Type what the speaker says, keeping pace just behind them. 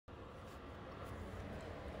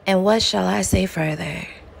And what shall I say further?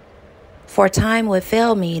 For time would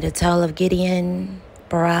fail me to tell of Gideon,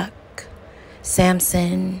 Barak,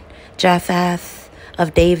 Samson, Jephthah,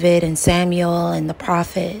 of David and Samuel and the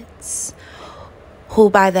prophets, who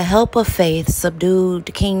by the help of faith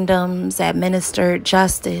subdued kingdoms, administered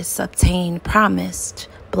justice, obtained promised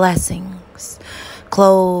blessings,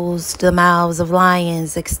 closed the mouths of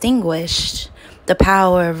lions, extinguished the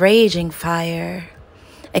power of raging fire,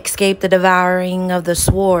 escaped the devouring of the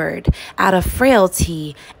sword, out of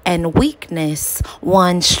frailty and weakness,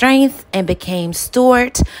 won strength and became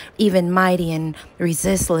steward, even mighty and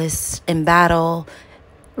resistless in battle,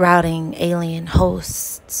 routing alien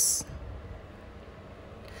hosts.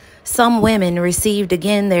 Some women received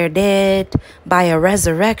again their dead by a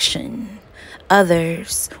resurrection.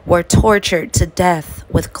 Others were tortured to death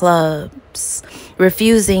with clubs,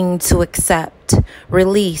 refusing to accept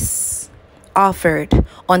release offered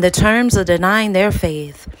on the terms of denying their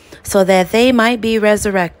faith so that they might be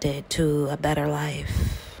resurrected to a better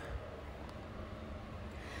life.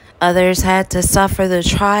 Others had to suffer the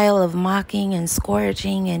trial of mocking and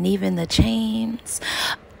scourging and even the chains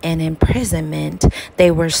and imprisonment.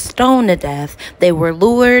 They were stoned to death. They were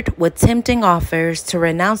lured with tempting offers to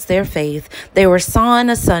renounce their faith. They were sawn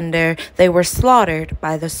asunder. They were slaughtered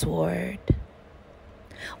by the sword.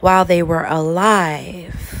 While they were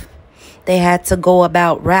alive, they had to go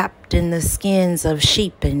about wrapped in the skins of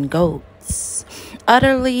sheep and goats,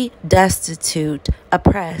 utterly destitute,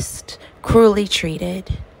 oppressed, cruelly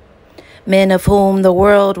treated. Men of whom the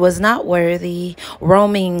world was not worthy,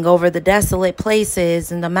 roaming over the desolate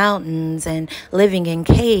places and the mountains and living in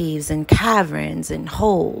caves and caverns and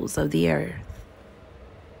holes of the earth.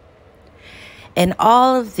 And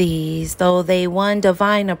all of these, though they won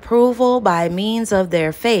divine approval by means of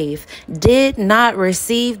their faith, did not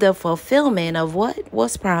receive the fulfillment of what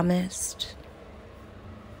was promised.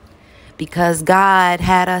 Because God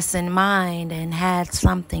had us in mind and had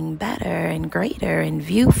something better and greater in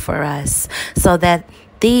view for us, so that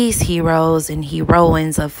these heroes and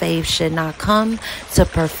heroines of faith should not come to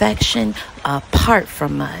perfection apart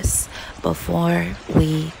from us before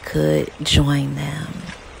we could join them.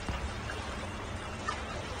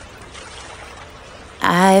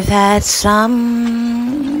 I've had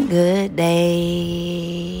some good days.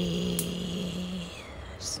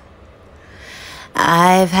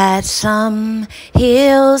 I've had some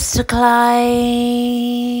hills to climb.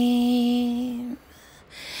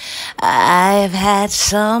 I've had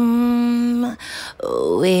some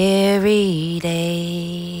weary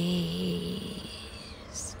days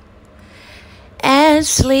and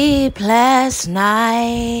sleepless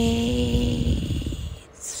nights.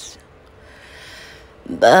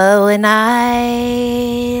 But when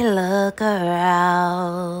I look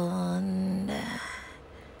around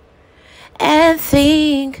and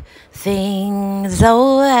think things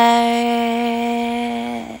over,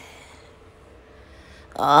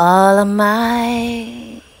 all of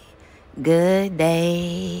my good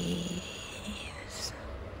days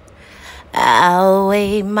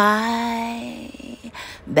outweigh my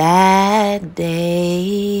bad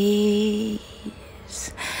days.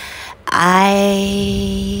 I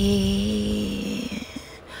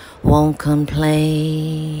won't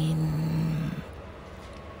complain.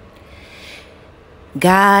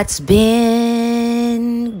 God's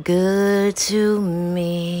been good to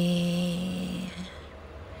me.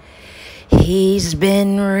 He's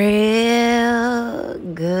been real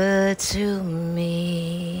good to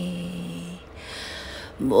me.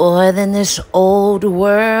 More than this old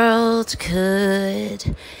world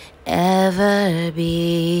could ever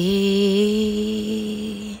be.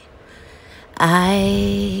 I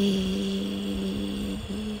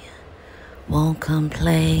won't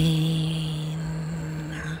complain.